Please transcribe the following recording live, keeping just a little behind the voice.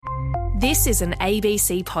This is an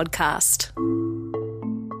ABC podcast.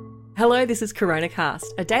 Hello, this is CoronaCast,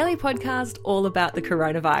 a daily podcast all about the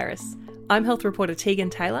coronavirus. I'm health reporter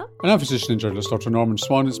Tegan Taylor. And I'm physician and journalist Dr. Norman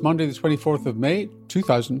Swan. It's Monday the 24th of May,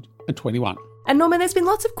 2021. And Norman, there's been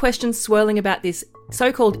lots of questions swirling about this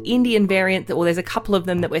so-called Indian variant. Well, there's a couple of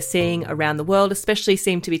them that we're seeing around the world, especially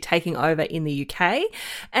seem to be taking over in the UK.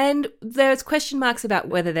 And there's question marks about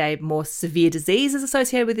whether they're more severe diseases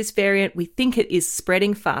associated with this variant. We think it is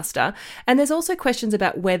spreading faster. And there's also questions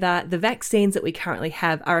about whether the vaccines that we currently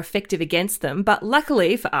have are effective against them. But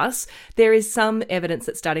luckily for us, there is some evidence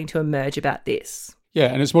that's starting to emerge about this.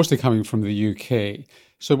 Yeah, and it's mostly coming from the UK.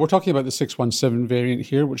 So we're talking about the 617 variant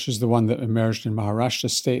here, which is the one that emerged in Maharashtra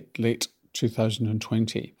state late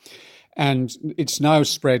 2020. And it's now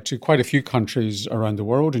spread to quite a few countries around the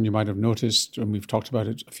world. And you might have noticed, and we've talked about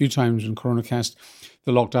it a few times in CoronaCast,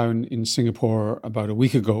 the lockdown in Singapore about a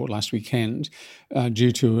week ago, last weekend,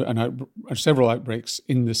 due to several outbreaks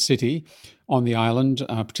in the city, on the island,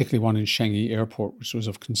 particularly one in Changi Airport, which was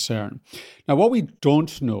of concern. Now, what we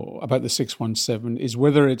don't know about the 617 is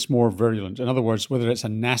whether it's more virulent. In other words, whether it's a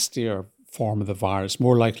nastier form of the virus,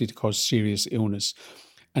 more likely to cause serious illness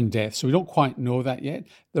and death. So we don't quite know that yet.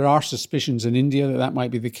 There are suspicions in India that that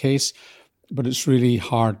might be the case, but it's really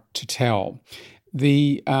hard to tell.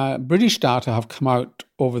 The British data have come out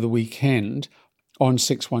over the weekend on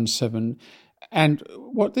 617, and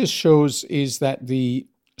what this shows is that the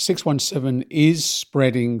 617 is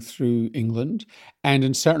spreading through England, and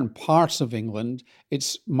in certain parts of England,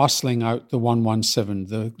 it's muscling out the 117,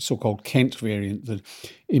 the so-called Kent variant that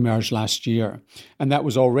emerged last year. And that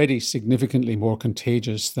was already significantly more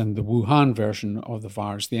contagious than the Wuhan version of the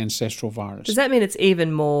virus, the ancestral virus. Does that mean it's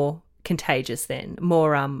even more contagious then,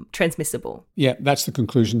 more transmissible? Yeah, that's the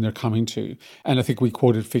conclusion they're coming to. And I think we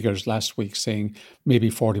quoted figures last week saying maybe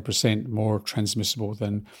 40% more transmissible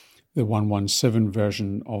than the 117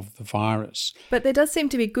 version of the virus. But there does seem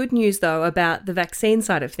to be good news, though, about the vaccine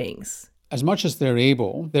side of things. As much as they're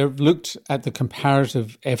able, they've looked at the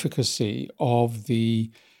comparative efficacy of the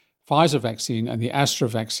Pfizer vaccine and the Astra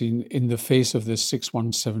vaccine in the face of this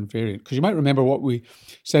 617 variant. Because you might remember what we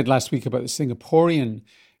said last week about the Singaporean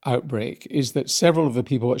outbreak is that several of the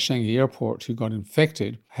people at Changi Airport who got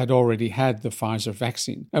infected had already had the Pfizer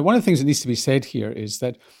vaccine. Now, one of the things that needs to be said here is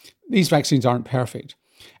that these vaccines aren't perfect.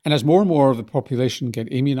 And as more and more of the population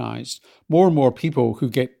get immunized, more and more people who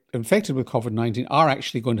get infected with COVID-19 are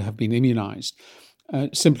actually going to have been immunized.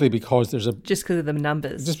 Simply because there's just because of the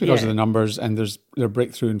numbers. Just because of the numbers, and there are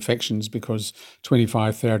breakthrough infections because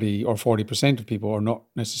 25, 30 or 40% of people are not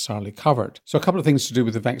necessarily covered. So a couple of things to do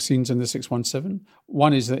with the vaccines and the 617.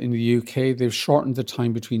 One is that in the UK, they've shortened the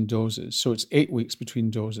time between doses. So it's 8 weeks between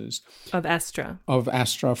doses. Of Astra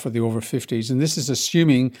for the over 50s. And this is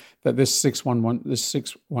assuming that this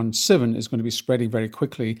 617 is going to be spreading very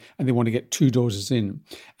quickly, and they want to get 2 doses in.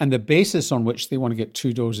 And the basis on which they want to get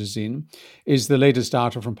 2 doses in is the latest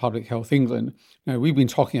data from Public Health England. Now, we've been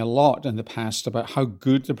talking a lot in the past about how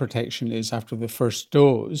good the protection is after the first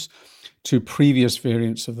dose to previous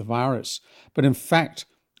variants of the virus. But in fact,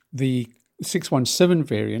 the 617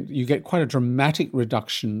 variant, you get quite a dramatic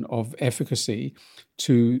reduction of efficacy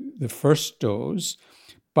to the first dose,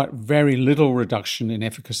 but very little reduction in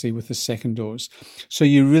efficacy with the second dose. So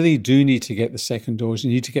you really do need to get the second dose. You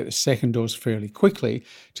need to get the second dose fairly quickly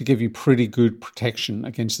to give you pretty good protection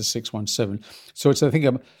against the 617. So it's, I think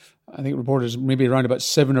reported maybe around about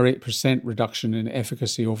 7 or 8% reduction in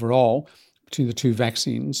efficacy overall between the two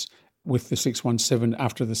vaccines with the 617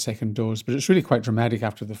 after the second dose. But it's really quite dramatic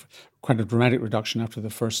quite a dramatic reduction after the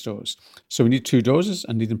first dose. So we need 2 doses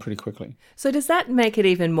and need them pretty quickly. So does that make it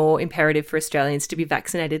even more imperative for Australians to be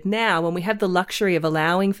vaccinated now when we have the luxury of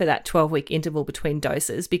allowing for that 12-week interval between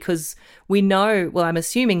doses? Because we know, well, I'm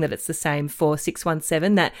assuming that it's the same for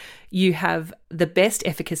 617, that you have the best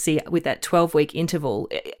efficacy with that 12-week interval.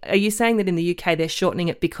 Are you saying that in the UK they're shortening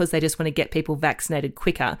it because they just want to get people vaccinated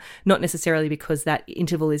quicker, not necessarily because that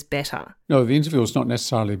interval is better? No, the interval is not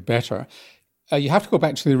necessarily better. You have to go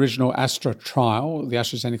back to the original Astra trial, the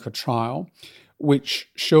AstraZeneca trial, which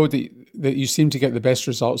showed that you seem to get the best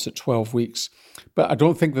results at 12 weeks. But I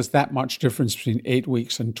don't think there's that much difference between 8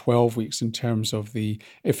 weeks and 12 weeks in terms of the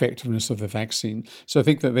effectiveness of the vaccine. So I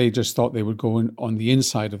think that they just thought they would go on the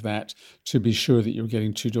inside of that to be sure that you're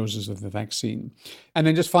getting 2 doses of the vaccine. And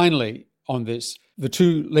then just finally on this, the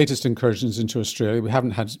 2 latest incursions into Australia, we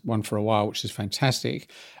haven't had one for a while, which is fantastic,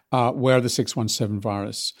 were the 617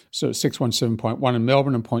 virus. So 617.1 in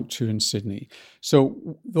Melbourne and 0.2 in Sydney.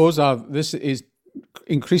 So this is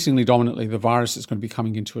increasingly dominantly the virus is going to be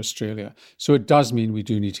coming into Australia. So it does mean we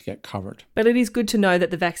do need to get covered. But it is good to know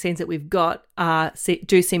that the vaccines that we've got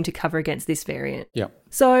do seem to cover against this variant. Yeah.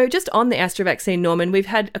 So just on the Astra vaccine, Norman, we've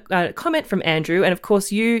had a comment from Andrew. And of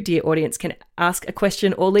course, you, dear audience, can ask a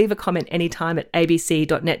question or leave a comment anytime at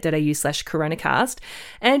abc.net.au/coronacast.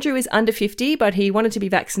 Andrew is under 50, but he wanted to be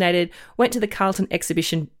vaccinated, went to the Carlton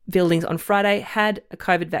exhibition buildings on Friday, had a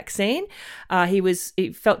COVID vaccine. He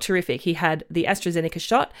felt terrific. He had the AstraZeneca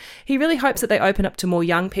shot. He really hopes that they open up to more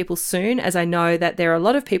young people soon, as I know that there are a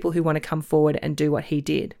lot of people who want to come forward and do what he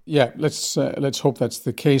did. Yeah, let's hope that's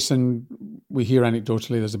the case. And we hear anecdotally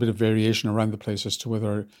there's a bit of variation around the place as to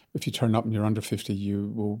whether if you turn up and you're under 50,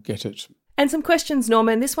 you will get it. And some questions,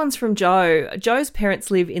 Norman. This one's from Joe. Joe's parents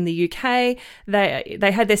live in the UK.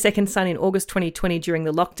 They had their second son in August 2020 during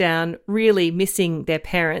the lockdown, really missing their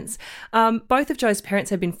parents. Both of Joe's parents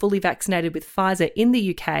have been fully vaccinated with Pfizer in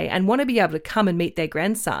the UK and want to be able to come and meet their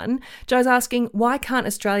grandson. Joe's asking, why can't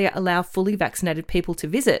Australia allow fully vaccinated people to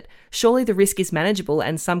visit? Surely the risk is manageable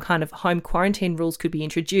and some kind of home quarantine rules could be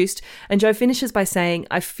introduced. And Joe finishes by saying,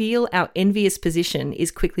 I feel our envious position is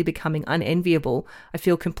quickly becoming unenviable. I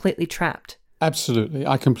feel completely trapped. Absolutely.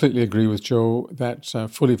 I completely agree with Joe that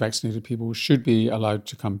fully vaccinated people should be allowed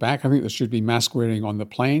to come back. I think there should be mask wearing on the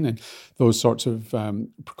plane and those sorts of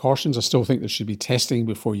precautions. I still think there should be testing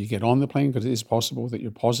before you get on the plane because it is possible that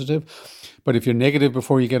you're positive. But if you're negative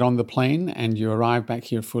before you get on the plane and you arrive back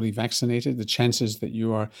here fully vaccinated, the chances that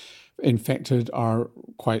you are infected are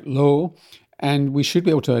quite low. And we should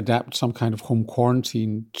be able to adapt some kind of home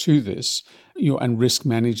quarantine to this, and risk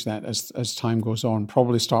manage that as time goes on.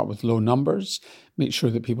 Probably start with low numbers, make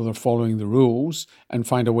sure that people are following the rules, and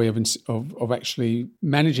find a way of actually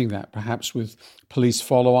managing that, perhaps with police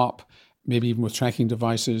follow-up, maybe even with tracking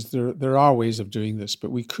devices. There are ways of doing this,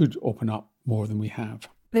 but we could open up more than we have.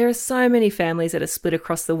 There are so many families that are split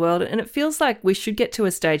across the world, and it feels like we should get to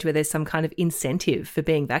a stage where there's some kind of incentive for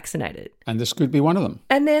being vaccinated. And this could be one of them.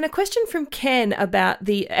 And then a question from Ken about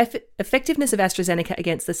the effectiveness of AstraZeneca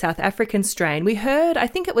against the South African strain. We heard, I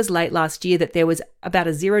think it was late last year, that there was about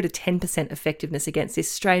a 0 to 10% effectiveness against this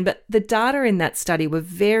strain, but the data in that study were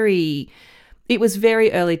very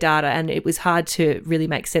early data, and it was hard to really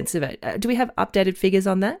make sense of it. Do we have updated figures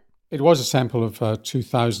on that? It was a sample of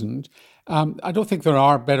 2,000. I don't think there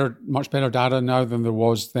are much better data now than there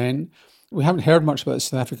was then. We haven't heard much about the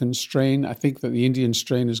South African strain. I think that the Indian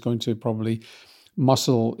strain is going to probably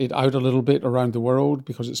muscle it out a little bit around the world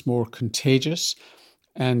because it's more contagious.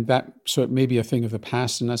 So it may be a thing of the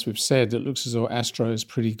past. And as we've said, it looks as though Astra is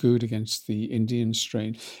pretty good against the Indian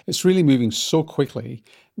strain. It's really moving so quickly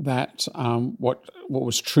that what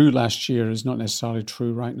was true last year is not necessarily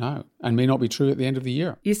true right now and may not be true at the end of the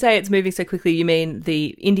year. You say it's moving so quickly, you mean the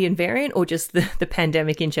Indian variant or just the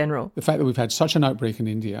pandemic in general? The fact that we've had such an outbreak in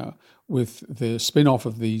India with the spin-off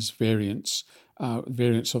of these variants of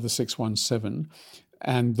the 617,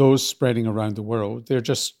 and those spreading around the world, they're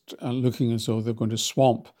just looking as though they're going to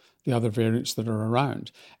swamp the other variants that are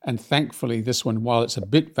around. And thankfully, this one, while it's a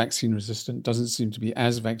bit vaccine resistant, doesn't seem to be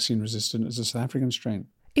as vaccine resistant as the South African strain.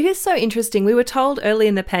 It is so interesting. We were told early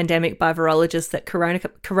in the pandemic by virologists that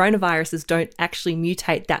coronaviruses don't actually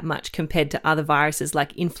mutate that much compared to other viruses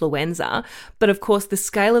like influenza. But of course, the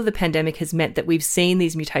scale of the pandemic has meant that we've seen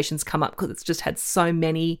these mutations come up because it's just had so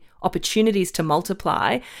many opportunities to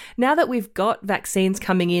multiply. Now that we've got vaccines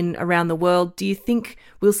coming in around the world, do you think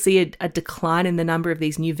we'll see a decline in the number of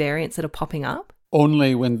these new variants that are popping up?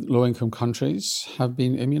 Only when low-income countries have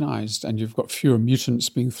been immunized and you've got fewer mutants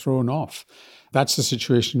being thrown off. That's the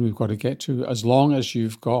situation we've got to get to. As long as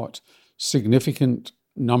you've got significant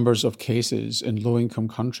numbers of cases in low-income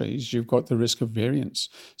countries, you've got the risk of variants.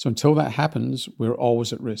 So until that happens, we're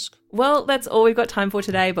always at risk. Well, that's all we've got time for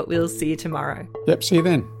today, but we'll see you tomorrow. Yep, see you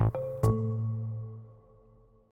then.